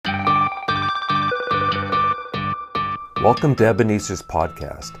Welcome to Ebenezer's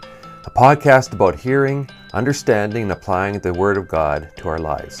podcast, a podcast about hearing, understanding, and applying the Word of God to our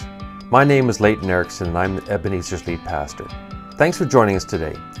lives. My name is Leighton Erickson, and I'm Ebenezer's lead pastor. Thanks for joining us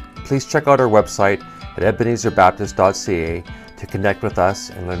today. Please check out our website at ebenezerbaptist.ca to connect with us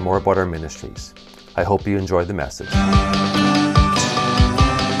and learn more about our ministries. I hope you enjoy the message.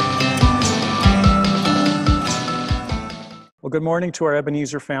 Well, good morning to our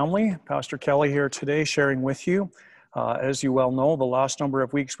Ebenezer family. Pastor Kelly here today sharing with you. As you well know, the last number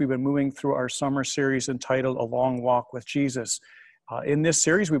of weeks we've been moving through our summer series entitled A Long Walk with Jesus. In this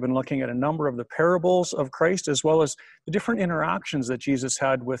series, we've been looking at a number of the parables of Christ, as well as the different interactions that Jesus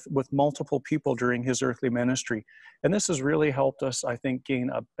had with multiple people during his earthly ministry. And this has really helped us, I think, gain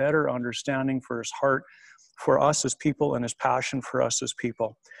a better understanding for his heart for us as people and his passion for us as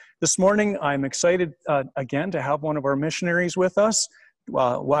people. This morning, I'm excited again to have one of our missionaries with us.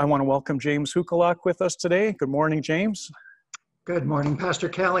 I want to welcome James Hukalak with us today. Good morning, James. Good morning, Pastor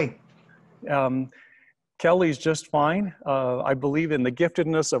Kelly. Kelly's just fine. I believe in the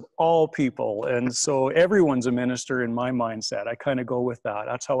giftedness of all people, and so everyone's a minister in my mindset. I kind of go with that.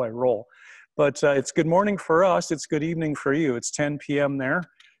 That's how I roll. But it's good morning for us. It's good evening for you. It's 10 p.m. there,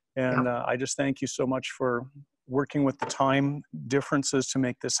 and I just thank you so much for working with the time differences to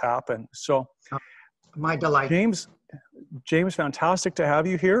make this happen. So, my delight. James, fantastic to have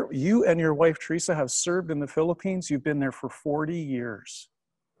you here. You and your wife, Teresa, have served in the Philippines. You've been there for 40 years.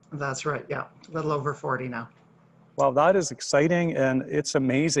 That's right, yeah. A little over 40 now. Wow, that is exciting and it's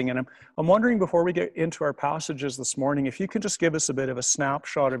amazing. And I'm wondering, before we get into our passages this morning, if you could just give us a bit of a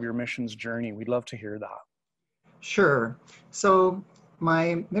snapshot of your missions journey. We'd love to hear that. Sure. So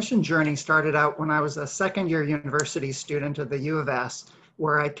my mission journey started out when I was a second-year university student at the U of S,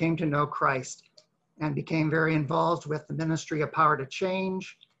 where I came to know Christ and became very involved with the ministry of Power to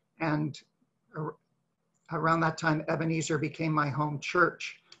Change. And around that time, Ebenezer became my home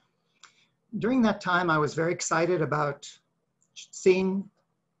church. During that time, I was very excited about seeing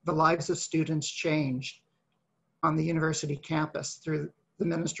the lives of students changed on the university campus through the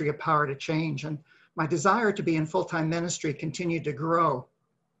ministry of Power to Change. And my desire to be in full-time ministry continued to grow.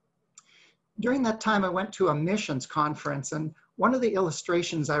 During that time, I went to a missions conference, and one of the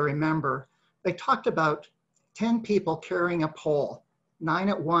illustrations I remember, they talked about 10 people carrying a pole, 9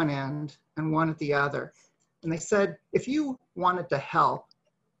 at one end and 1 at the other. And they said, if you wanted to help,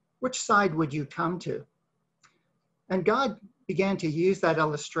 which side would you come to? And God began to use that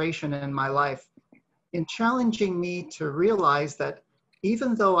illustration in my life in challenging me to realize that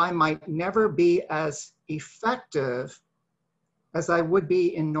even though I might never be as effective as I would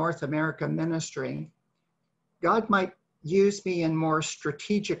be in North America ministry, God might use me in more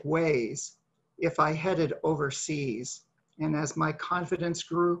strategic ways if I headed overseas. And as my confidence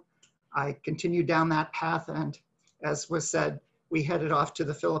grew, I continued down that path. And as was said, we headed off to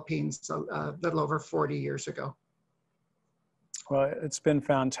the Philippines a little over 40 years ago. Well, it's been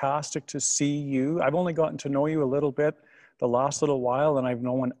fantastic to see you. I've only gotten to know you a little bit the last little while, and I've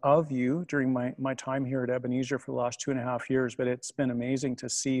known of you during my time here at Ebenezer for the last 2.5 years, but it's been amazing to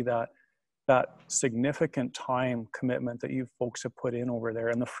see that significant time commitment that you folks have put in over there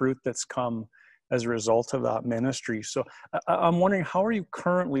and the fruit that's come as a result of that ministry. So I'm wondering, how are you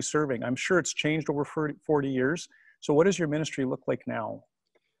currently serving? I'm sure it's changed over 40 years. So what does your ministry look like now?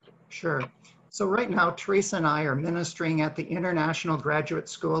 Sure. So right now, Teresa and I are ministering at the International Graduate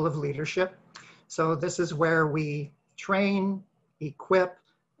School of Leadership. So this is where we train, equip,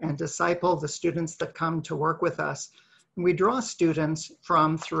 and disciple the students that come to work with us. And we draw students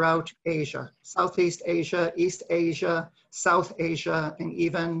from throughout Asia, Southeast Asia, East Asia, South Asia, and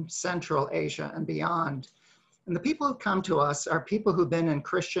even Central Asia and beyond. And the people who come to us are people who've been in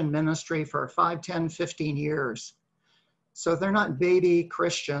Christian ministry for 5, 10, 15 years. So they're not baby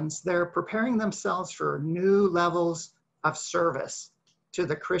Christians. They're preparing themselves for new levels of service to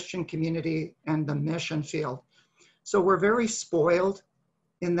the Christian community and the mission field. So we're very spoiled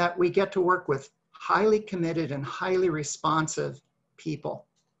in that we get to work with highly committed and highly responsive people.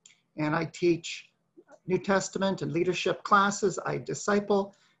 And I teach New Testament and leadership classes, I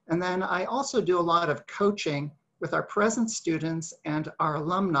disciple, and then I also do a lot of coaching with our present students and our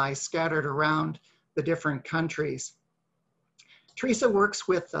alumni scattered around the different countries. Teresa works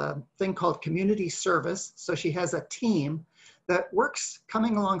with a thing called community service. So she has a team that works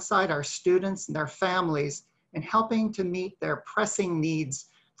coming alongside our students and their families and helping to meet their pressing needs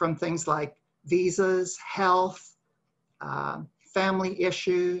from things like visas, health, family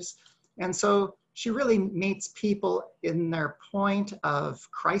issues. And so she really meets people in their point of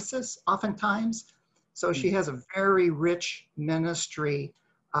crisis oftentimes. So she has a very rich ministry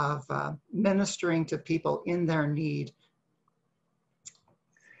of ministering to people in their need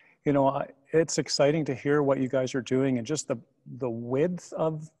You know, it's exciting to hear what you guys are doing and just the width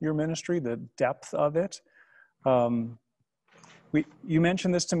of your ministry, the depth of it. You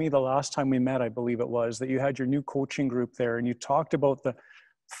mentioned this to me the last time we met, I believe it was, that you had your new coaching group there, and you talked about the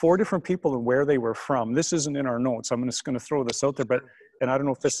 4 different people and where they were from. This isn't in our notes. I'm just going to throw this out there, and I don't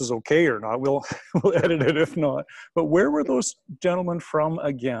know if this is okay or not. We'll edit it if not. But where were those gentlemen from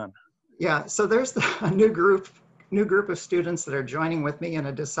again? Yeah, so there's a new group of students that are joining with me in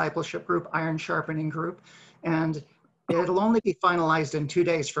a discipleship group, Iron Sharpening Group, and it'll only be finalized in 2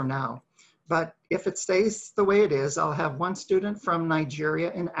 days from now. But if it stays the way it is, I'll have 1 student from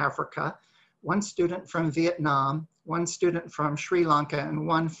Nigeria in Africa, 1 student from Vietnam, 1 student from Sri Lanka, and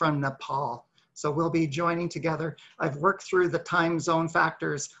 1 from Nepal. So we'll be joining together. I've worked through the time zone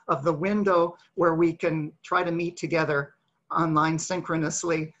factors of the window where we can try to meet together online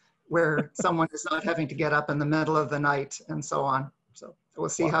synchronously, where someone is not having to get up in the middle of the night and so on. So we'll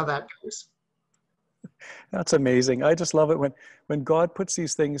see how that goes. That's amazing. I just love it when God puts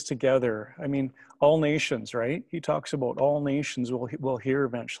these things together. I mean, all nations, right? He talks about all nations will hear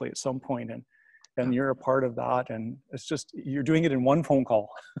eventually at some point, and you're a part of that. And it's just, you're doing it in 1 phone call.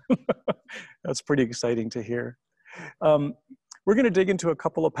 That's pretty exciting to hear. We're going to dig into a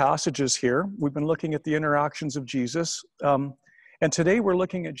couple of passages here. We've been looking at the interactions of Jesus. And today we're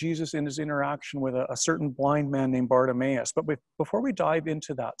looking at Jesus in his interaction with a certain blind man named Bartimaeus. But before we dive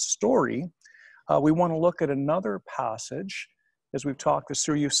into that story, we want to look at another passage. As we've talked this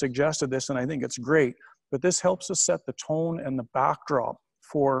through, you've suggested this, and I think it's great. But this helps us set the tone and the backdrop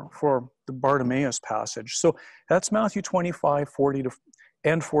for the Bartimaeus passage. So that's Matthew 25, 40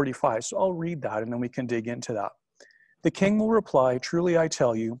 and 45. So I'll read that, and then we can dig into that. The king will reply, "Truly I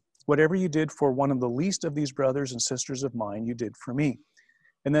tell you, whatever you did for one of the least of these brothers and sisters of mine, you did for me."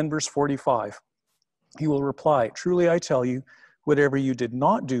 And then verse 45, he will reply, "Truly I tell you, whatever you did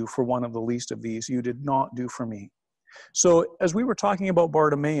not do for one of the least of these, you did not do for me." So as we were talking about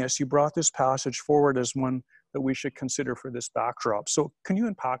Bartimaeus, you brought this passage forward as one that we should consider for this backdrop. So can you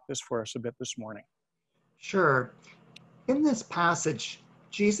unpack this for us a bit this morning? Sure. In this passage,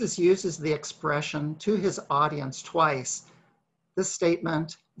 Jesus uses the expression to his audience twice, the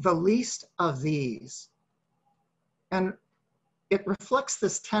statement, "the least of these." And it reflects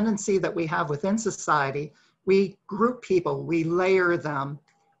this tendency that we have within society. We group people, we layer them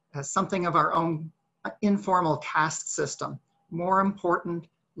as something of our own informal caste system, more important,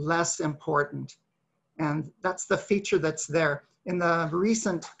 less important. And that's the feature that's there. In the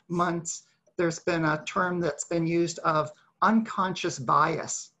recent months, there's been a term that's been used of unconscious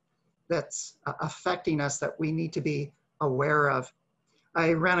bias that's affecting us that we need to be aware of.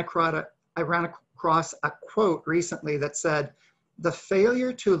 I ran across a quote recently that said, "The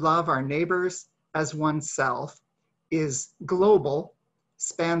failure to love our neighbors as oneself is global,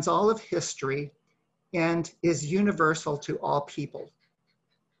 spans all of history, and is universal to all people."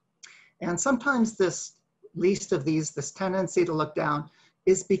 And sometimes this least of these, this tendency to look down,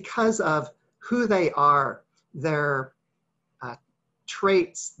 is because of who they are, their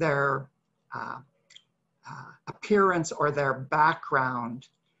traits, their appearance, or their background.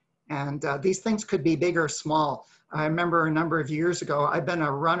 And these things could be big or small. I remember a number of years ago, I've been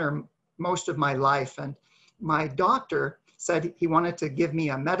a runner most of my life, and my doctor said he wanted to give me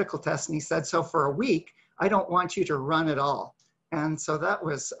a medical test, and he said, "So for a week, I don't want you to run at all." And so that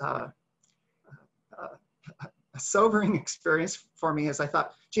was a sobering experience for me, as I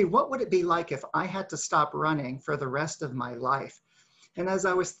thought, gee, what would it be like if I had to stop running for the rest of my life? And as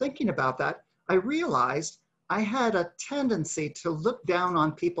I was thinking about that, I realized I had a tendency to look down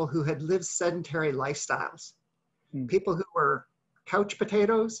on people who had lived sedentary lifestyles, people who were couch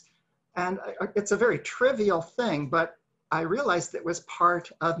potatoes. And it's a very trivial thing, but I realized it was part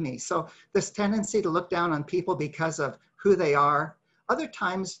of me. So this tendency to look down on people because of who they are. Other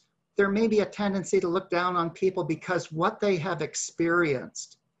times, there may be a tendency to look down on people because what they have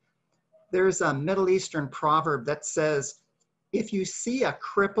experienced. There's a Middle Eastern proverb that says, "If you see a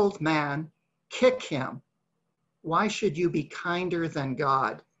crippled man, kick him. Why should you be kinder than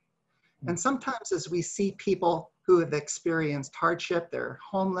God?" And sometimes as we see people who have experienced hardship, they're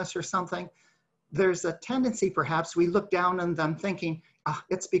homeless or something, there's a tendency perhaps we look down on them thinking,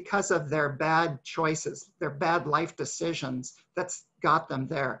 it's because of their bad choices, their bad life decisions that's got them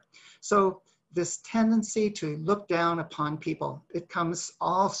there. So this tendency to look down upon people, it comes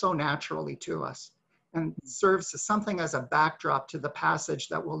all so naturally to us and serves as something as a backdrop to the passage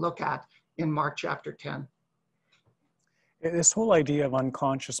that we'll look at in Mark chapter 10. This whole idea of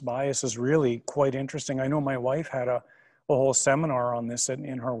unconscious bias is really quite interesting. I know my wife had a whole seminar on this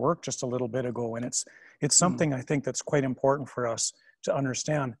in her work just a little bit ago, and it's something I think that's quite important for us to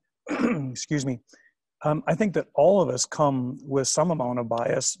understand. excuse me, I think that all of us come with some amount of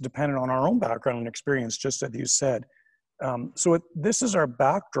bias dependent on our own background and experience, just as you said. This is our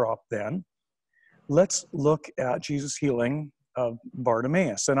backdrop then. Let's look at Jesus' healing of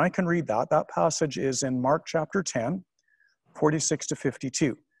Bartimaeus. And I can read that. That passage is in Mark chapter 10, 46 to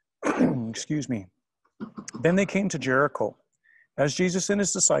 52. Excuse me. Then they came to Jericho. As Jesus and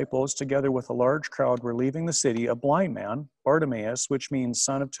his disciples, together with a large crowd, were leaving the city, a blind man, Bartimaeus, which means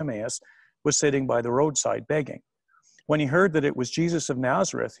son of Timaeus, was sitting by the roadside begging. When he heard that it was Jesus of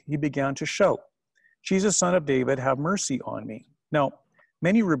Nazareth, he began to shout, "Jesus, son of David, have mercy on me." Now,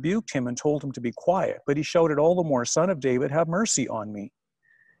 many rebuked him and told him to be quiet, but he shouted all the more, "Son of David, have mercy on me."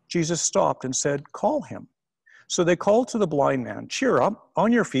 Jesus stopped and said, "Call him." So they called to the blind man, "Cheer up,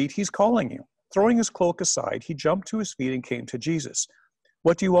 on your feet, he's calling you." Throwing his cloak aside, he jumped to his feet and came to Jesus.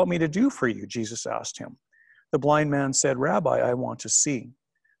 "What do you want me to do for you?" Jesus asked him. The blind man said, "Rabbi, I want to see."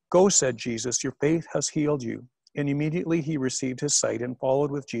 "Go," said Jesus, "your faith has healed you." And immediately he received his sight and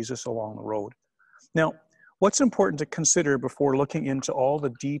followed with Jesus along the road. Now, what's important to consider before looking into all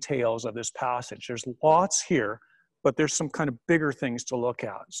the details of this passage? There's lots here, but there's some kind of bigger things to look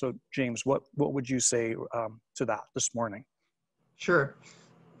at. So, James, what would you say to that this morning? Sure.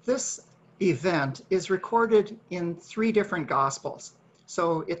 This event is recorded in 3 different Gospels.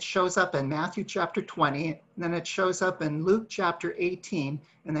 So it shows up in Matthew chapter 20, then it shows up in Luke chapter 18,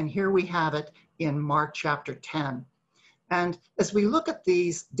 and then here we have it in Mark chapter 10. And as we look at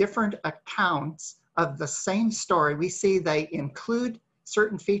these different accounts of the same story, we see they include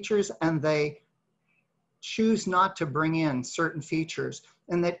certain features and they choose not to bring in certain features,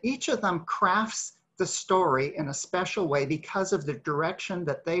 and that each of them crafts the story in a special way because of the direction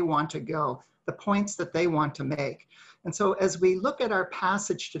that they want to go, the points that they want to make. And so as we look at our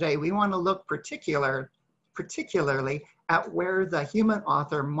passage today, we want to look particularly at where the human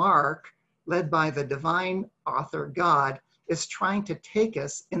author Mark, led by the divine author God, is trying to take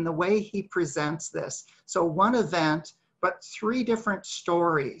us in the way he presents this. So one event, but 3 different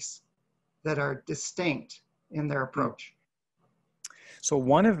stories that are distinct in their approach. So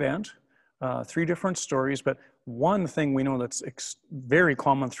one event, 3 different stories, but one thing we know that's very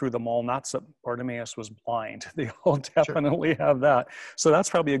common through them all, and that's that Bartimaeus was blind. They all definitely have that. So that's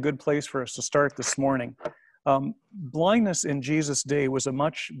probably a good place for us to start this morning. Blindness in Jesus' day was a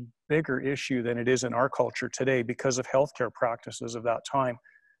much bigger issue than it is in our culture today because of healthcare practices of that time.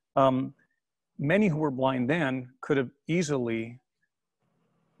 Many who were blind then could have easily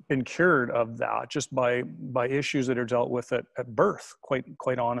been cured of that just by issues that are dealt with at birth,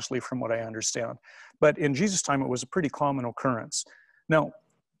 quite honestly, from what I understand. But in Jesus' time, it was a pretty common occurrence. Now,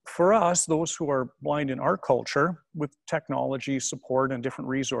 for us, those who are blind in our culture, with technology support and different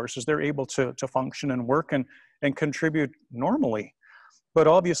resources, they're able to function and work and contribute normally. But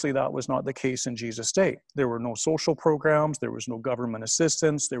obviously that was not the case in Jesus' day. There were no social programs, there was no government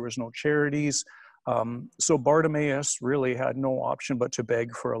assistance, there was no charities. So Bartimaeus really had no option but to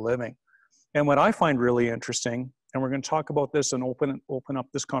beg for a living. And what I find really interesting, and we're going to talk about this and open up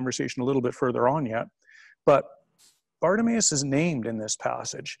this conversation a little bit further on yet, but Bartimaeus is named in this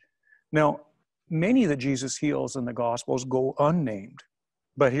passage. Now, many that Jesus heals in the Gospels go unnamed,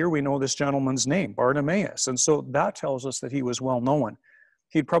 but here we know this gentleman's name, Bartimaeus, and so that tells us that he was well known.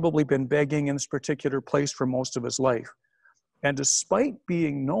 He'd probably been begging in this particular place for most of his life. And despite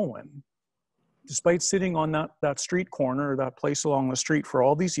being known, despite sitting on that street corner or that place along the street for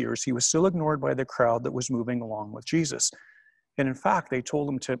all these years, he was still ignored by the crowd that was moving along with Jesus. And in fact, they told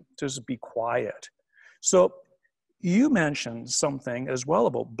him to just be quiet. So you mentioned something as well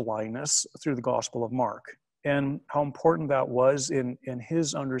about blindness through the Gospel of Mark and how important that was in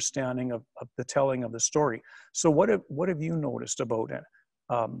his understanding of the telling of the story. So what have you noticed about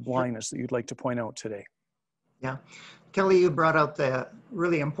blindness that you'd like to point out today? Yeah. Kelly, you brought out the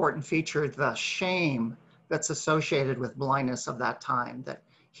really important feature, the shame that's associated with blindness of that time, that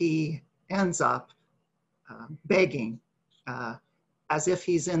he ends up begging as if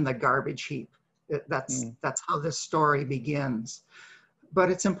he's in the garbage heap. That's how this story begins. But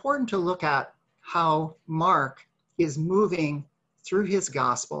it's important to look at how Mark is moving through his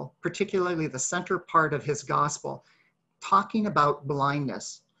gospel, particularly the center part of his gospel, talking about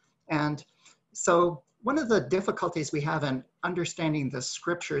blindness. And so one of the difficulties we have in understanding the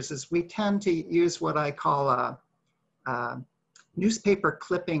scriptures is we tend to use what I call a newspaper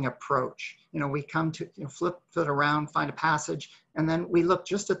clipping approach. We come to flip it around, find a passage, and then we look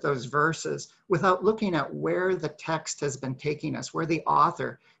just at those verses without looking at where the text has been taking us, where the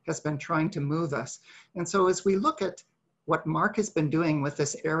author has been trying to move us. And so as we look at what Mark has been doing with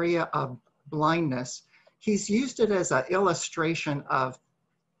this area of blindness, he's used it as an illustration of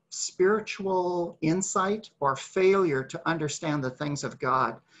spiritual insight or failure to understand the things of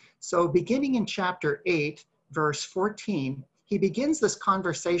God. So beginning in chapter 8, verse 14, he begins this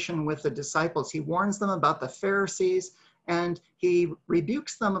conversation with the disciples. He warns them about the Pharisees, and he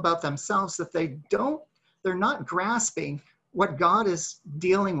rebukes them about themselves that they're not grasping what God is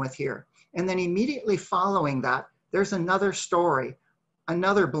dealing with here. And then immediately following that, there's another story,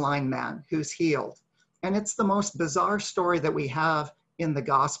 another blind man who's healed. And it's the most bizarre story that we have in the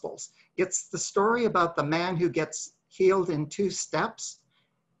Gospels. It's the story about the man who gets healed in 2 steps.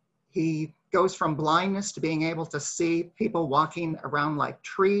 He goes from blindness to being able to see people walking around like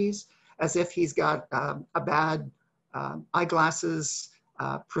trees, as if he's got a bad eyeglasses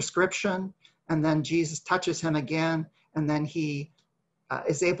prescription. And then Jesus touches him again, and then he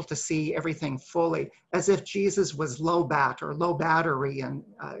is able to see everything fully, as if Jesus was low battery, and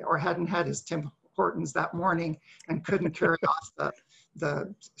or hadn't had his Tim Hortons that morning and couldn't carry off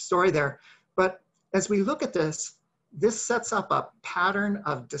the story there. But as we look at this sets up a pattern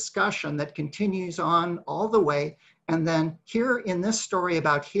of discussion that continues on all the way. And then here in this story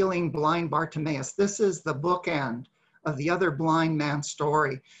about healing blind Bartimaeus, this is the bookend of the other blind man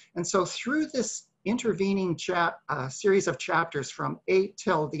story. And so through this intervening series of chapters from 8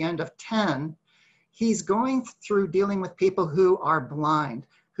 till the end of 10, he's going through dealing with people who are blind,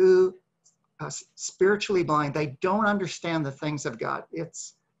 who spiritually blind. They don't understand the things of God.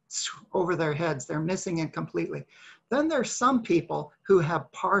 It's over their heads. They're missing it completely. Then there's some people who have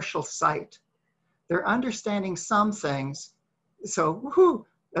partial sight. They're understanding some things. So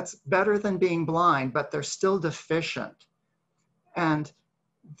that's better than being blind, but they're still deficient. And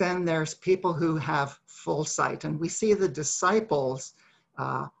then there's people who have full sight. And we see the disciples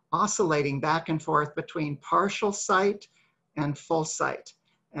oscillating back and forth between partial sight and full sight.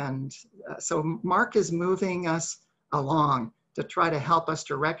 And so Mark is moving us along to try to help us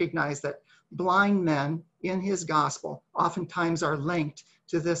to recognize that blind men in his gospel oftentimes are linked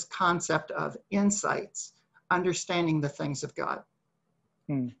to this concept of insights, understanding the things of God.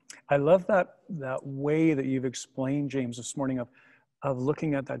 I love that way that you've explained, James, this morning of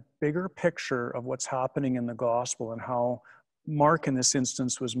looking at that bigger picture of what's happening in the gospel and how Mark in this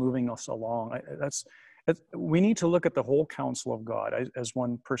instance was moving us along. We need to look at the whole counsel of God, as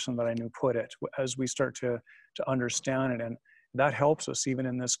one person that I knew put it, as we start to understand it. And that helps us even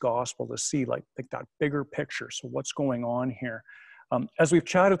in this gospel to see like that bigger picture. So what's going on here? As we've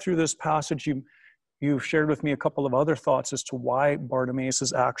chatted through this passage, you've shared with me a couple of other thoughts as to why Bartimaeus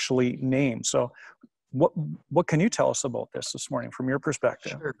is actually named. So what can you tell us about this morning from your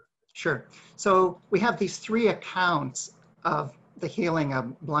perspective? Sure. So we have these 3 accounts of the healing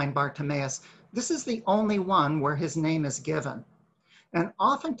of blind Bartimaeus. This is the only one where his name is given. And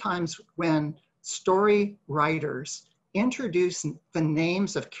oftentimes when story writers introduce the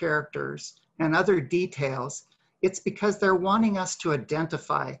names of characters and other details, it's because they're wanting us to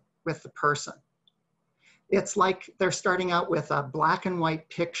identify with the person. It's like they're starting out with a black and white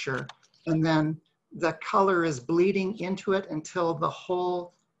picture, and then the color is bleeding into it until the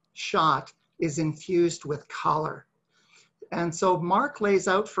whole shot is infused with color. And so Mark lays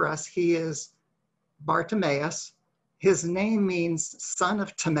out for us, he is Bartimaeus. His name means son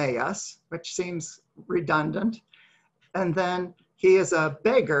of Timaeus, which seems redundant. And then he is a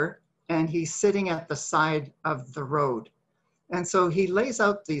beggar, and he's sitting at the side of the road. And so he lays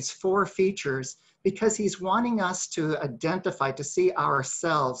out these 4 features because he's wanting us to identify, to see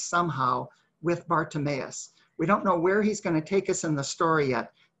ourselves somehow with Bartimaeus. We don't know where he's going to take us in the story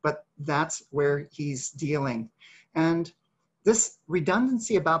yet, but that's where he's dealing. And this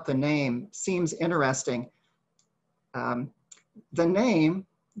redundancy about the name seems interesting. The name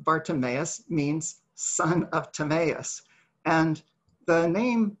Bartimaeus means son of Timaeus. And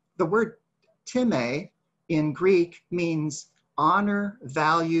the word Time in Greek means honor,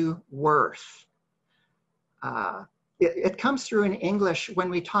 value, worth. It comes through in English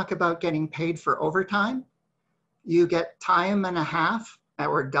when we talk about getting paid for overtime. You get time and a half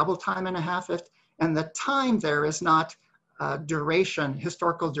or double time and a half. And the time there is not duration,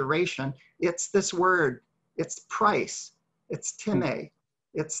 historical duration. It's this word, it's price, it's time.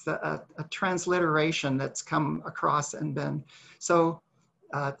 It's a transliteration that's come across and been, so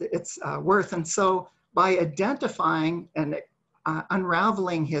it's worth. And so by identifying and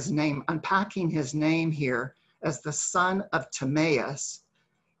unraveling his name, unpacking his name here as the son of Timaeus,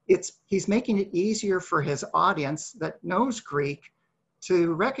 he's making it easier for his audience that knows Greek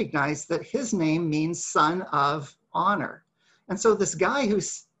to recognize that his name means son of honor. And so this guy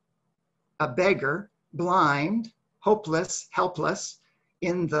who's a beggar, blind, hopeless, helpless,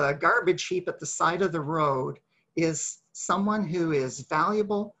 in the garbage heap at the side of the road is someone who is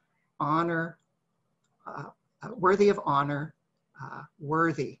valuable honor, worthy of honor,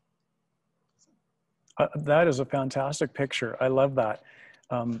 worthy. That is a fantastic picture. I love that.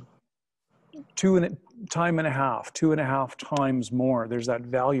 2.5 times more. There's that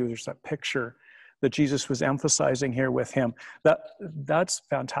value, there's that picture that Jesus was emphasizing here with him. That's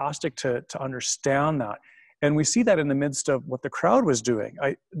fantastic to understand that. And we see that in the midst of what the crowd was doing.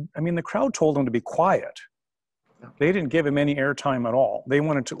 I mean, the crowd told him to be quiet. They didn't give him any airtime at all. They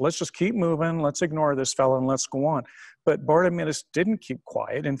wanted to, let's just keep moving, let's ignore this fellow and let's go on. But Bartimaeus didn't keep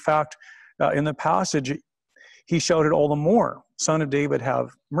quiet. In fact, in the passage, he shouted all the more, "Son of David,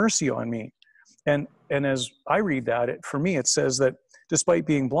 have mercy on me." And as I read that, for me, it says that despite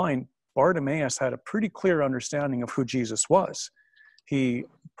being blind, Bartimaeus had a pretty clear understanding of who Jesus was. He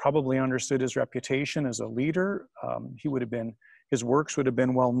probably understood his reputation as a leader. His works would have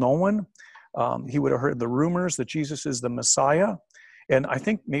been well known. He would have heard the rumors that Jesus is the Messiah. And I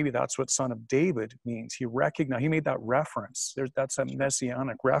think maybe that's what Son of David means. He made that reference. That's a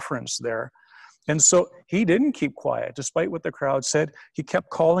messianic reference there. And so he didn't keep quiet, despite what the crowd said. He kept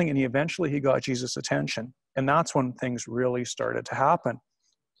calling, and eventually he got Jesus' attention. And that's when things really started to happen.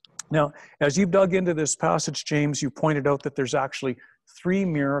 Now, as you've dug into this passage, James, you pointed out that there's actually 3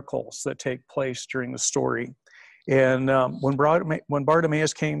 miracles that take place during the story. And when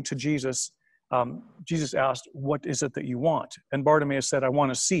Bartimaeus came to Jesus, Jesus asked, "What is it that you want?" And Bartimaeus said, "I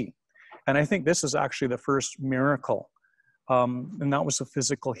want to see." And I think this is actually the first miracle. And that was a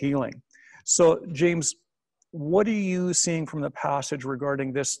physical healing. So, James, what are you seeing from the passage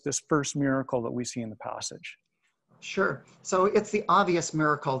regarding this first miracle that we see in the passage? Sure. So it's the obvious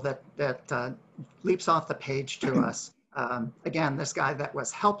miracle that leaps off the page to us. Again, this guy that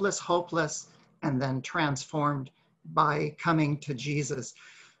was helpless, hopeless, and then transformed by coming to Jesus.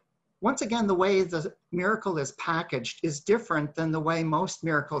 Once again, the way the miracle is packaged is different than the way most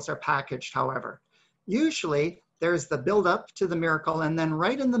miracles are packaged, however. Usually, there's the build up to the miracle, and then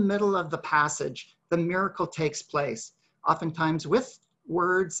right in the middle of the passage, the miracle takes place, oftentimes with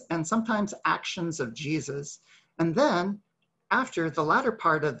words and sometimes actions of Jesus. And then after, the latter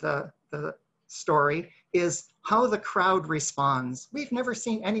part of the story is how the crowd responds. We've never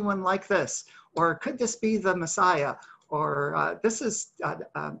seen anyone like this, or could this be the Messiah? Or this is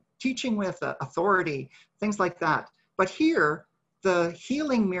teaching with authority, things like that. But here, the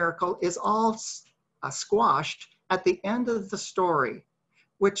healing miracle is all squashed at the end of the story,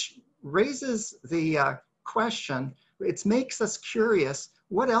 which raises the question, it makes us curious,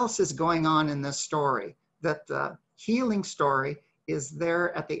 what else is going on in this story? That the healing story is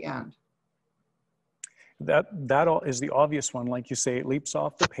there at the end. That is the obvious one, like you say, it leaps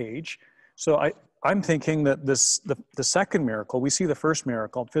off the page. So I'm thinking that the second miracle, we see the first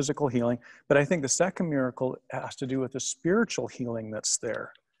miracle, physical healing, but I think the second miracle has to do with the spiritual healing that's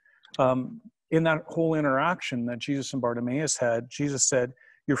there. In that whole interaction that Jesus and Bartimaeus had, Jesus said,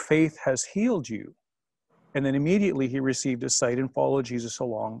 "Your faith has healed you." And then immediately he received his sight and followed Jesus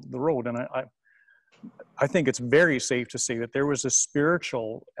along the road. And I think it's very safe to say that there was a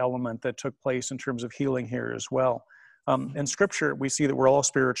spiritual element that took place in terms of healing here as well. In Scripture, we see that we're all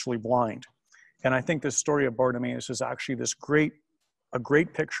spiritually blind. And I think this story of Bartimaeus is actually a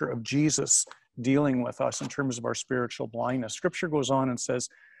great picture of Jesus dealing with us in terms of our spiritual blindness. Scripture goes on and says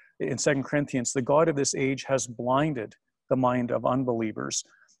in 2 Corinthians, "The God of this age has blinded the mind of unbelievers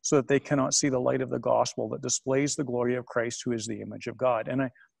so that they cannot see the light of the gospel that displays the glory of Christ, who is the image of God." And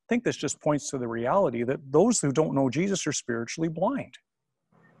I think this just points to the reality that those who don't know Jesus are spiritually blind.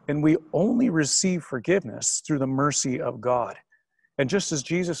 And we only receive forgiveness through the mercy of God. And just as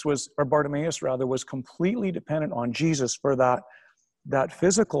Bartimaeus was completely dependent on Jesus for that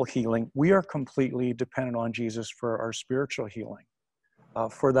physical healing, we are completely dependent on Jesus for our spiritual healing,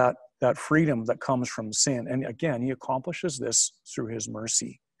 for that freedom that comes from sin. And again, he accomplishes this through his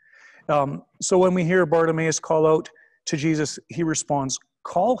mercy. So when we hear Bartimaeus call out to Jesus, he responds,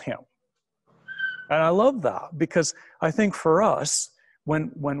 "Call him." And I love that, because I think for us,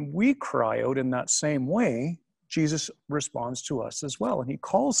 when we cry out in that same way, Jesus responds to us as well. And he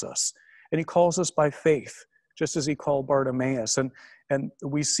calls us. And he calls us by faith, just as he called Bartimaeus. And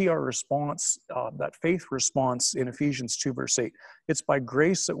we see our response, that faith response in Ephesians 2, verse 8. It's by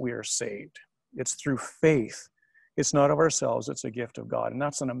grace that we are saved. It's through faith. It's not of ourselves. It's a gift of God. And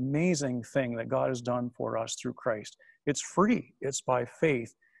that's an amazing thing that God has done for us through Christ. It's free. It's by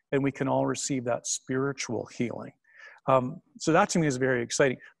faith. And we can all receive that spiritual healing. So that to me is very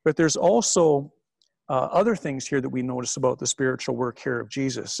exciting. But there's also other things here that we notice about the spiritual work here of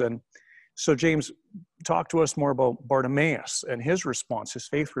Jesus. And so James, talk to us more about Bartimaeus and his response, his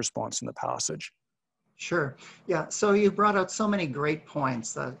faith response in the passage. Sure. Yeah. So you brought out so many great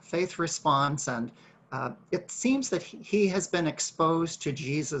points, the faith response, and it seems that he has been exposed to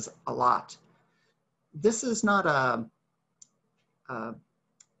Jesus a lot. This is not a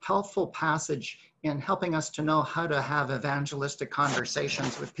helpful passage in helping us to know how to have evangelistic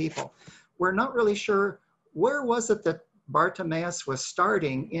conversations with people. We're not really sure where was it that Bartimaeus was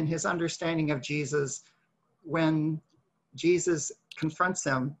starting in his understanding of Jesus when Jesus confronts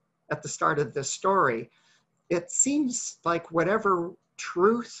him at the start of this story. It seems like whatever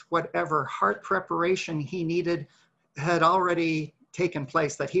truth, whatever heart preparation he needed had already taken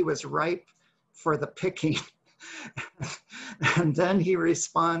place, that he was ripe for the picking. And then he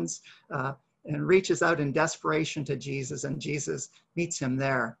responds and reaches out in desperation to Jesus, and Jesus meets him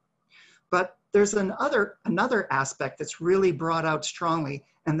there. But there's another aspect that's really brought out strongly,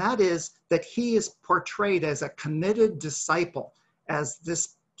 and that is that he is portrayed as a committed disciple as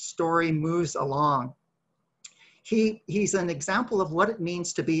this story moves along. He's an example of what it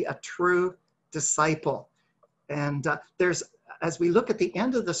means to be a true disciple. And as we look at the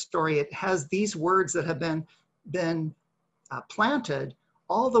end of the story, it has these words that have been planted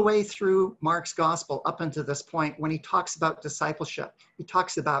all the way through Mark's gospel up until this point. When he talks about discipleship, he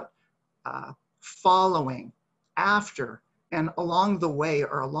talks about following, after, and along the way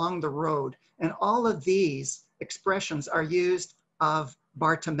or along the road. And all of these expressions are used of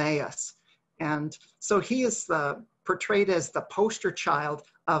Bartimaeus. And so he is portrayed as the poster child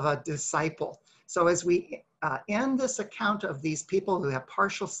of a disciple. So as we end this account of these people who have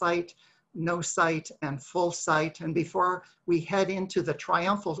partial sight, no sight, and full sight, and before we head into the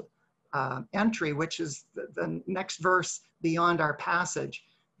triumphal entry, which is the next verse beyond our passage,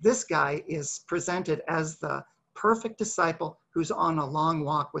 this guy is presented as the perfect disciple who's on a long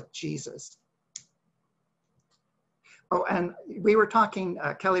walk with Jesus. Oh, and we were talking,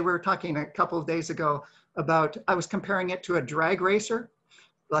 Kelly, we were talking a couple of days ago about, I was comparing it to a drag racer,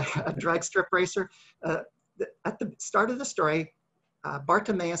 like a drag strip racer. At the start of the story,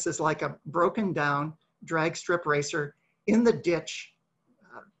 Bartimaeus is like a broken down drag strip racer in the ditch,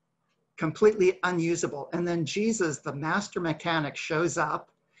 completely unusable. And then Jesus, the master mechanic, shows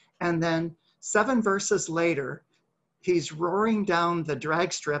up, and then 7 verses later, he's roaring down the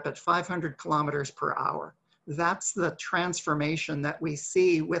drag strip at 500 kilometers per hour. That's the transformation that we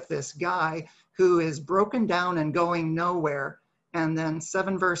see with this guy who is broken down and going nowhere. And then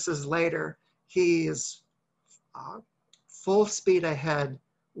 7 verses later, he is full speed ahead,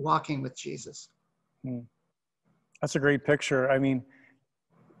 walking with Jesus. That's a great picture. I mean,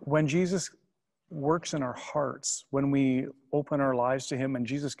 when Jesus works in our hearts, when we open our lives to him and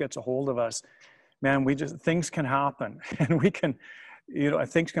Jesus gets a hold of us, man, things can happen, and we can,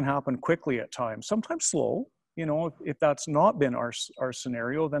 things can happen quickly at times, sometimes slow. If that's not been our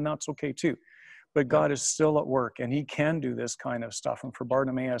scenario, then that's okay too. But God is still at work, and he can do this kind of stuff. And for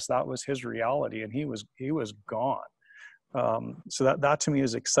Bartimaeus, that was his reality, and he was gone. So that to me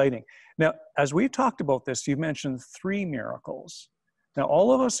is exciting. Now, as we've talked about this, you've mentioned 3 miracles. Now,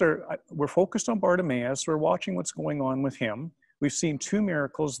 all of us we're focused on Bartimaeus. We're watching what's going on with him. We've seen 2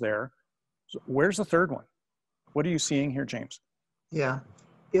 miracles there. So where's the third one? What are you seeing here, James? Yeah.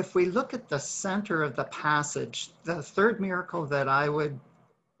 If we look at the center of the passage, the third miracle that I would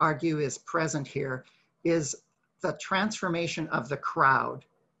argue is present here is the transformation of the crowd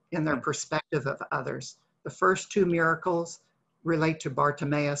in their perspective of others. The first 2 miracles relate to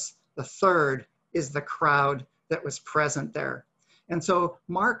Bartimaeus. The third is the crowd that was present there. And so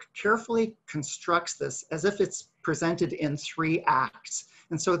Mark carefully constructs this as if it's presented in 3 acts.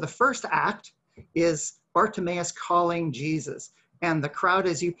 And so the first act is Bartimaeus calling Jesus. And the crowd,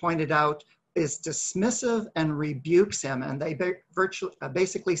 as you pointed out, is dismissive and rebukes him. And they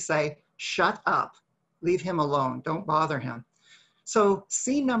basically say, shut up, leave him alone, don't bother him. So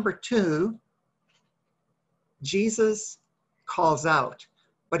scene number 2, Jesus calls out,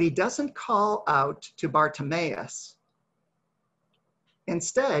 but he doesn't call out to Bartimaeus.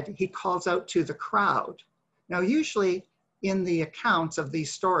 Instead, he calls out to the crowd. Now, usually in the accounts of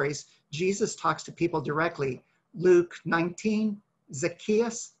these stories, Jesus talks to people directly. Luke 19,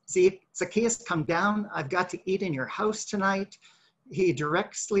 Zacchaeus, come down. I've got to eat in your house tonight. He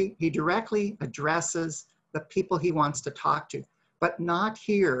directly addresses the people he wants to talk to, but not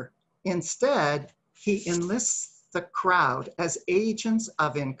here. Instead, he enlists the crowd as agents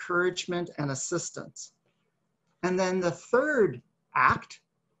of encouragement and assistance. And then the third act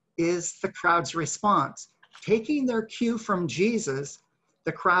is the crowd's response. Taking their cue from Jesus,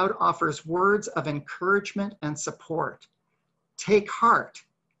 the crowd offers words of encouragement and support. Take heart,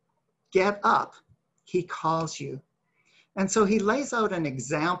 get up, he calls you. And so he lays out an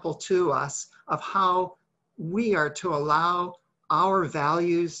example to us of how we are to allow our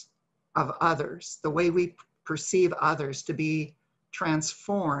values of others, the way we perceive others, to be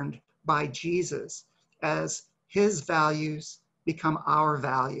transformed by Jesus as his values become our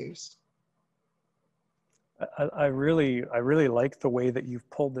values. I really like the way that you've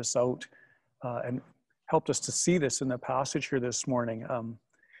pulled this out and helped us to see this in the passage here this morning.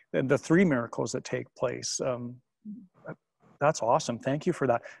 And the three miracles that take place. That's awesome. Thank you for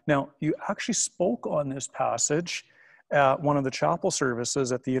that. Now, you actually spoke on this passage at one of the chapel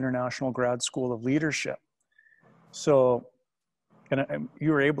services at the International Grad School of Leadership. So, and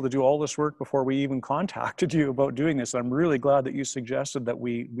you were able to do all this work before we even contacted you about doing this. I'm really glad that you suggested that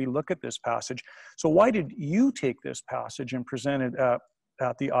we look at this passage. So why did you take this passage and present it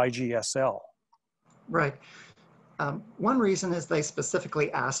at the IGSL? Right. One reason is they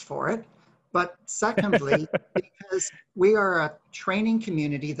specifically asked for it. But secondly, because we are a training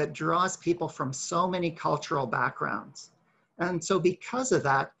community that draws people from so many cultural backgrounds. And so because of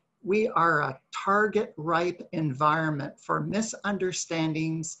that, we are a target-ripe environment for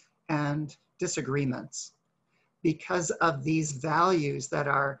misunderstandings and disagreements because of these values that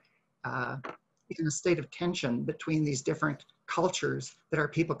are in a state of tension between these different cultures that our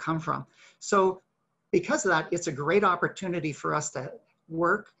people come from. So because of that, it's a great opportunity for us to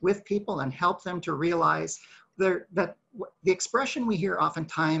work with people and help them to realize that the expression we hear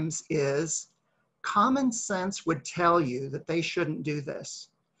oftentimes is, common sense would tell you that they shouldn't do this.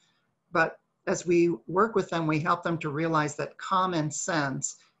 But as we work with them, we help them to realize that common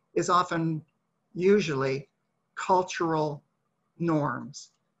sense is often, usually, cultural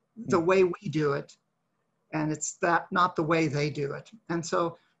norms, the way we do it, and it's not the way they do it. And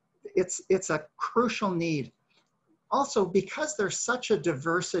so it's a crucial need. Also, because there's such a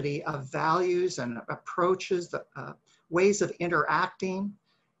diversity of values and approaches, ways of interacting,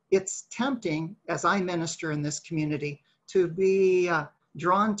 it's tempting, as I minister in this community, to be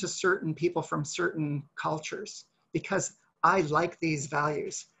drawn to certain people from certain cultures because I like these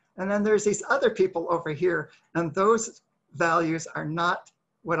values. And then there's these other people over here, and those values are not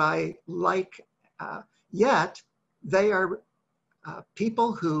what I like, yet they are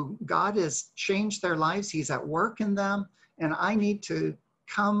people who God has changed their lives. He's at work in them, and I need to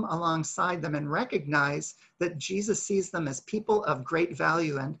come alongside them and recognize that Jesus sees them as people of great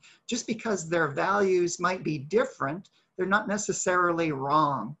value. And just because their values might be different, they're not necessarily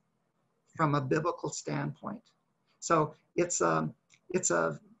wrong from a biblical standpoint. So it's a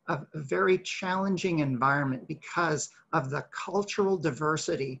very challenging environment because of the cultural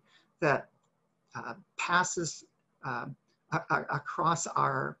diversity that passes across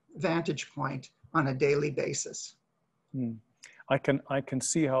our vantage point on a daily basis. I can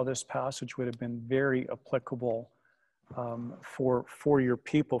see how this passage would have been very applicable for your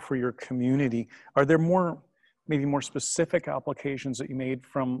people, for your community. Are there maybe more specific applications that you made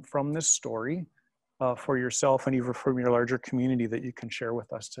from this story for yourself and even from your larger community that you can share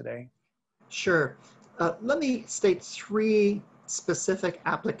with us today? Sure. Let me state three specific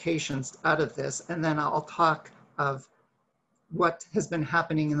applications out of this, and then I'll talk of what has been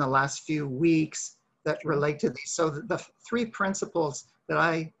happening in the last few weeks that relate to these. So the three principles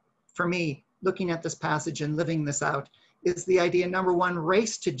that for me, looking at this passage and living this out, is the idea, number one,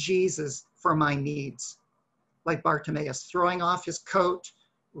 race to Jesus for my needs. Like Bartimaeus, throwing off his coat,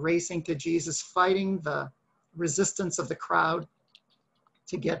 racing to Jesus, fighting the resistance of the crowd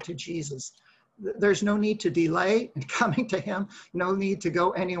to get to Jesus. There's no need to delay in coming to him, no need to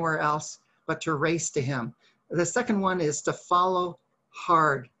go anywhere else, but to race to him. The second one is to follow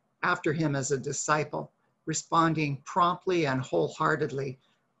hard after him as a disciple, responding promptly and wholeheartedly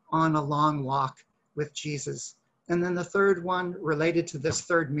on a long walk with Jesus. And then the third one, related to this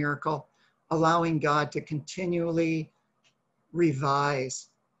third miracle, allowing God to continually revise,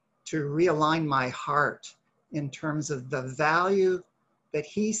 to realign my heart in terms of the value that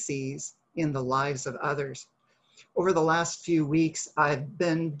he sees in the lives of others. Over the last few weeks, I've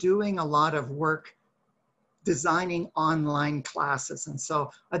been doing a lot of work designing online classes. And so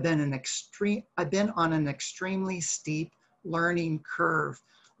I've been on an extremely steep learning curve,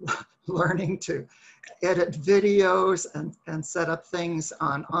 learning to edit videos and set up things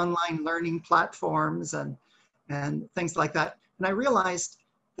on online learning platforms and things like that. And I realized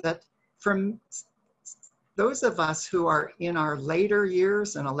that from those of us who are in our later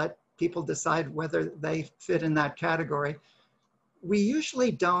years, and I'll let people decide whether they fit in that category, we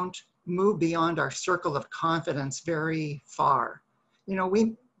usually don't move beyond our circle of confidence very far. You know,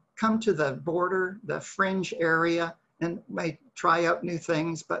 we come to the border, the fringe area, and might try out new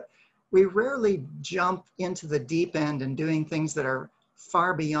things, but we rarely jump into the deep end and doing things that are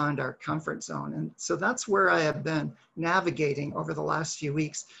far beyond our comfort zone. And so that's where I have been navigating over the last few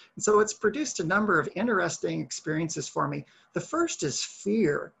weeks. And so it's produced a number of interesting experiences for me. The first is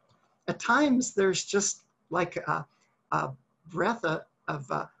fear. At times there's just like a breath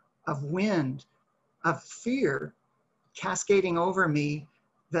of wind, of fear cascading over me,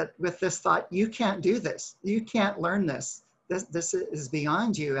 that with this thought, you can't do this, you can't learn this, this is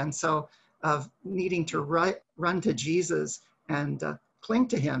beyond you. And so of needing to run to Jesus and cling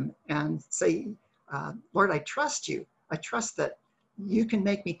to him and say, Lord, I trust you. I trust that you can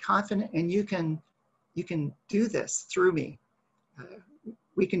make me confident, and you can do this through me.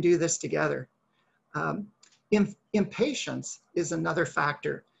 We can do this together. Impatience is another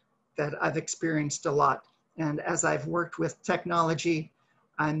factor that I've experienced a lot. And as I've worked with technology,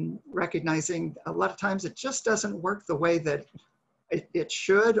 I'm recognizing a lot of times it just doesn't work the way that it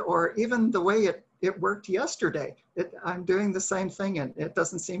should, or even the way it worked yesterday. I'm doing the same thing, and it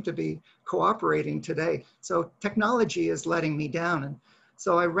doesn't seem to be cooperating today. So technology is letting me down. And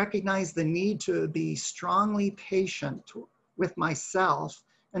so I recognize the need to be strongly patient with myself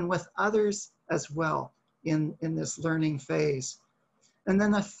and with others as well in this learning phase. And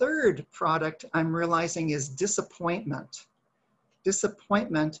then the third product I'm realizing is disappointment.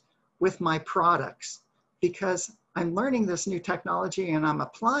 Disappointment with my products, because I'm learning this new technology and I'm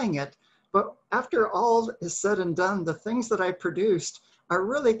applying it, but after all is said and done, the things that I produced are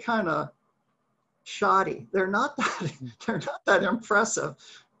really kind of shoddy. They're not that impressive,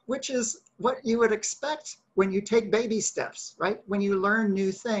 which is what you would expect when you take baby steps, right? When you learn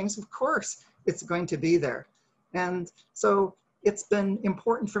new things, of course, it's going to be there. And so it's been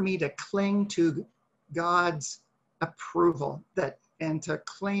important for me to cling to God's approval, and to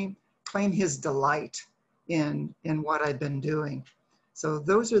claim his delight in what I've been doing. So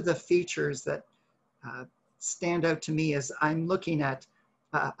those are the features that stand out to me as I'm looking at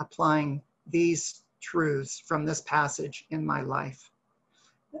applying these truths from this passage in my life.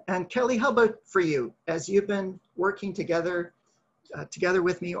 And Kelly, how about for you? As you've been working together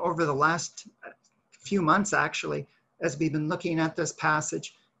with me over the last few months, actually, as we've been looking at this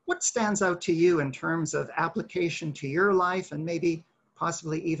passage, what stands out to you in terms of application to your life, and maybe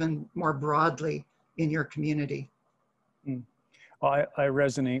possibly even more broadly in your community? Well, I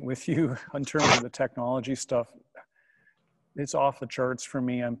resonate with you in terms of the technology stuff. It's off the charts for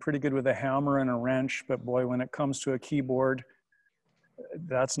me. I'm pretty good with a hammer and a wrench, but boy, when it comes to a keyboard,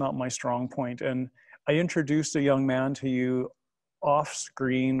 that's not my strong point. And I introduced a young man to you off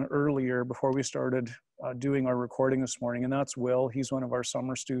screen earlier before we started doing our recording this morning, and that's Will. He's one of our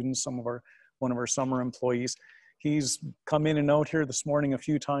summer students, one of our summer employees. He's come in and out here this morning a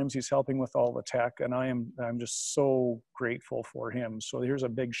few times. He's helping with all the tech, and I'm just so grateful for him. So here's a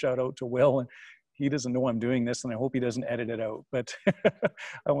big shout out to Will. And he doesn't know I'm doing this, and I hope he doesn't edit it out. But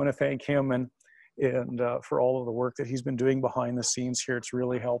I want to thank him and for all of the work that he's been doing behind the scenes here. It's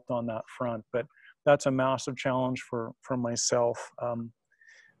really helped on that front. But that's a massive challenge for myself.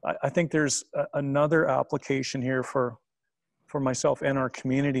 I think there's another application here for myself and our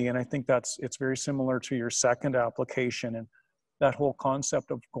community, and I think it's very similar to your second application, and that whole concept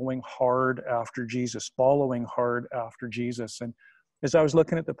of going hard after Jesus, following hard after Jesus. And as I was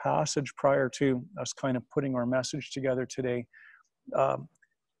looking at the passage prior to us kind of putting our message together today,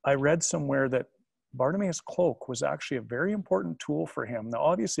 I read somewhere that Bartimaeus' cloak was actually a very important tool for him. Now,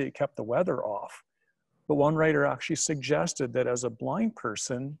 obviously, it kept the weather off, but one writer actually suggested that as a blind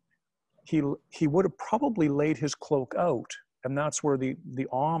person, he would have probably laid his cloak out, and that's where the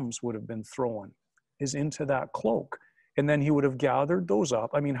alms would have been thrown, is into that cloak. And then he would have gathered those up.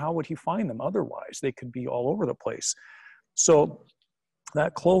 I mean, how would he find them otherwise? They could be all over the place. So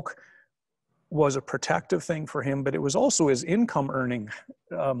that cloak was a protective thing for him, but it was also his income earning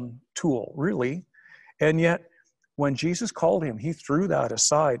tool, really. And yet, when Jesus called him, he threw that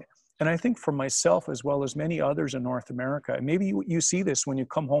aside. And I think for myself, as well as many others in North America, and maybe you see this when you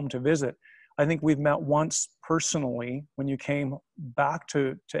come home to visit. I think we've met once personally when you came back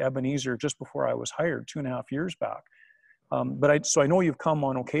to Ebenezer just before I was hired 2.5 years back. So I know you've come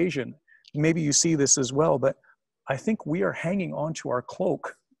on occasion. Maybe you see this as well, but I think we are hanging onto our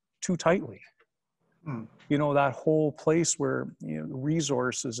cloak too tightly. You know, that whole place where, you know,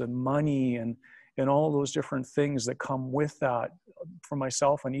 resources and money and all those different things that come with that for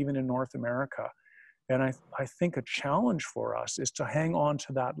myself and even in North America. And I think a challenge for us is to hang on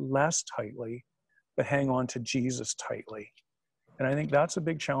to that less tightly, but hang on to Jesus tightly. And I think that's a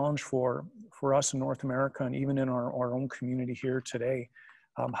big challenge for us in North America and even in our own community here today.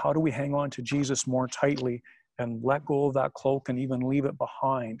 How do we hang on to Jesus more tightly and let go of that cloak and even leave it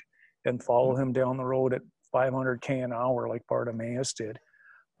behind and follow him down the road at 500K an hour like Bartimaeus did.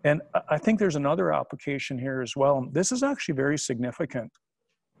 And I think there's another application here as well. This is actually very significant.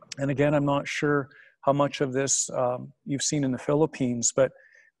 And again, I'm not sure how much of this you've seen in the Philippines, but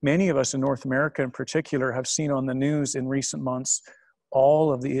many of us in North America in particular have seen on the news in recent months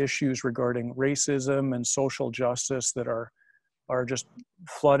all of the issues regarding racism and social justice that are just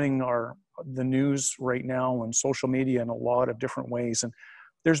flooding the news right now and social media in a lot of different ways. And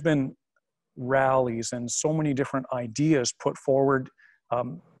there's been rallies and so many different ideas put forward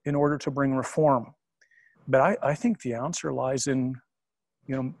in order to bring reform. But I think the answer lies in,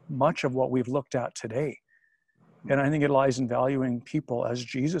 much of what we've looked at today. And I think it lies in valuing people as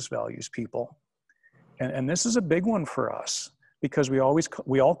Jesus values people. And this is a big one for us, because we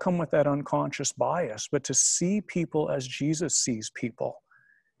all come with that unconscious bias, but to see people as Jesus sees people.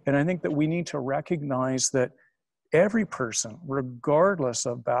 And I think that we need to recognize that every person, regardless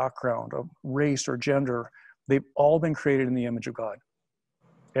of background, of race or gender, they've all been created in the image of God.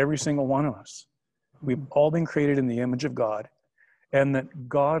 Every single one of us. We've all been created in the image of God, and that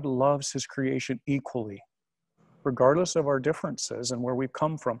God loves his creation equally, regardless of our differences and where we've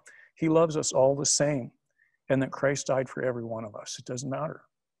come from. He loves us all the same, and that Christ died for every one of us. It doesn't matter.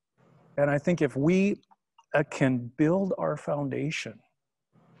 And I think if we can build our foundation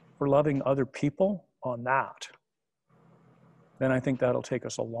for loving other people on that, then I think that'll take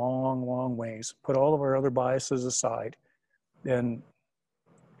us a long, long ways. Put all of our other biases aside and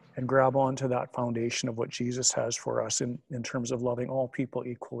grab onto that foundation of what Jesus has for us in terms of loving all people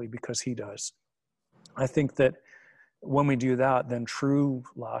equally, because he does. I think that when we do that, then true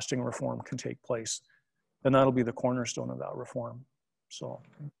lasting reform can take place. And that'll be the cornerstone of that reform. So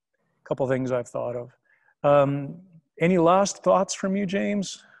a couple things I've thought of. Any last thoughts from you,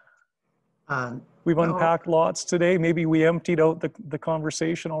 James? We've unpacked lots today. Maybe we emptied out the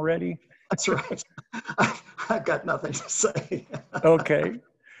conversation already. That's right. I've got nothing to say. Okay.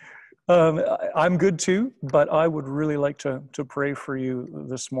 I'm good too, but I would really like to pray for you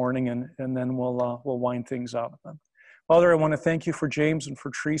this morning, and then we'll wind things up. Father, I want to thank you for James and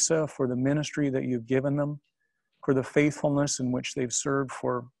for Teresa, for the ministry that you've given them, for the faithfulness in which they've served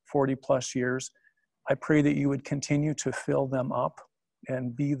for 40 plus years. I pray that you would continue to fill them up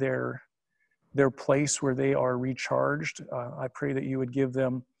and be their place where they are recharged. I pray that you would give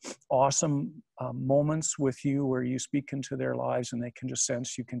them awesome moments with you where you speak into their lives and they can just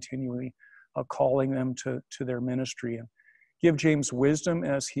sense you continually calling them to their ministry. And give James wisdom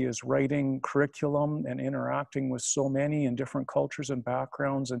as he is writing curriculum and interacting with so many in different cultures and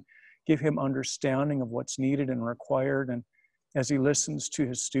backgrounds, and give him understanding of what's needed and required. And as he listens to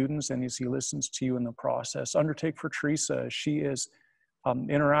his students and as he listens to you in the process, undertake for Teresa as she is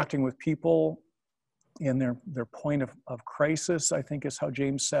interacting with people in their point of crisis, I think is how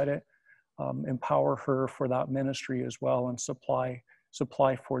James said it. Empower her for that ministry as well, and supply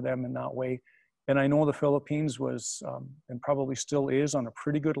for them in that way. And I know the Philippines was, and probably still is, on a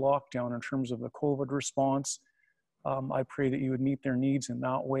pretty good lockdown in terms of the COVID response. I pray that you would meet their needs in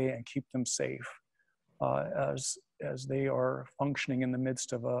that way and keep them safe as they are functioning in the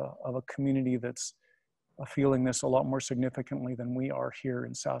midst of a community that's feeling this a lot more significantly than we are here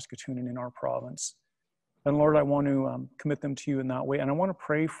in Saskatoon and in our province. And Lord, I want to commit them to you in that way. And I want to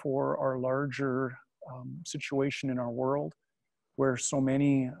pray for our larger situation in our world, where so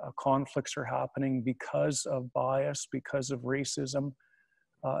many conflicts are happening because of bias, because of racism.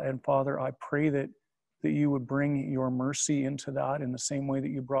 And Father, I pray that you would bring your mercy into that in the same way that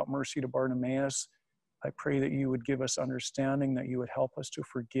you brought mercy to Bartimaeus. I pray that you would give us understanding, that you would help us to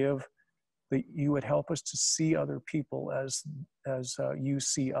forgive, that you would help us to see other people as you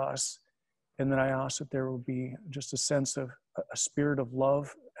see us. And then I ask that there will be just a sense of a spirit of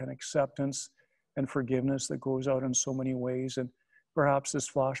love and acceptance and forgiveness that goes out in so many ways. And perhaps this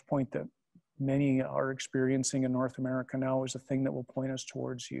flashpoint that many are experiencing in North America now is a thing that will point us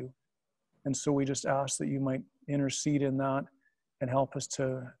towards you. And so we just ask that you might intercede in that and help us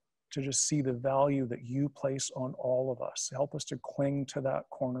to just see the value that you place on all of us. Help us to cling to that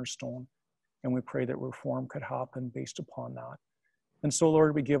cornerstone. And we pray that reform could happen based upon that. And so,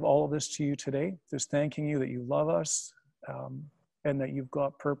 Lord, we give all of this to you today, just thanking you that you love us and that you've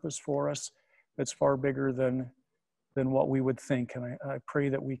got purpose for us that's far bigger than what we would think. And I pray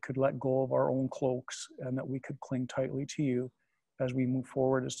that we could let go of our own cloaks and that we could cling tightly to you as we move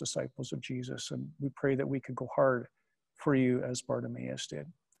forward as disciples of Jesus. And we pray that we could go hard for you as Bartimaeus did.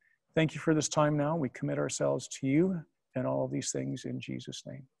 Thank you for this time now. We commit ourselves to you and all of these things in Jesus'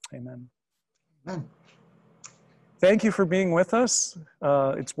 name. Amen. Amen. Thank you for being with us.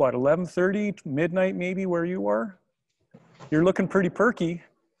 It's what, 11:30, midnight maybe where you are? You're looking pretty perky.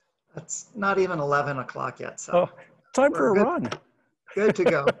 It's not even 11 o'clock yet, so Oh, time for a good. run. Good to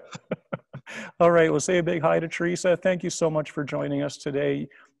go. All right, well, say a big hi to Teresa. Thank you so much for joining us today.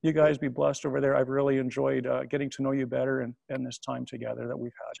 You guys be blessed over there. I've really enjoyed getting to know you better and this time together that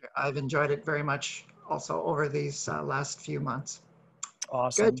we've had. I've enjoyed it very much also over these last few months.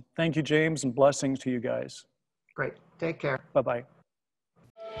 Awesome. Good. Thank you, James, and blessings to you guys. Great. Take care. Bye-bye.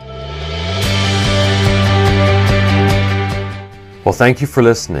 Well, thank you for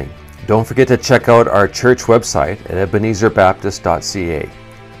listening. Don't forget to check out our church website at ebenezerbaptist.ca.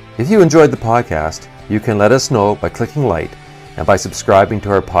 If you enjoyed the podcast, you can let us know by clicking like and by subscribing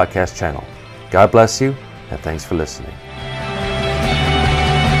to our podcast channel. God bless you, and thanks for listening.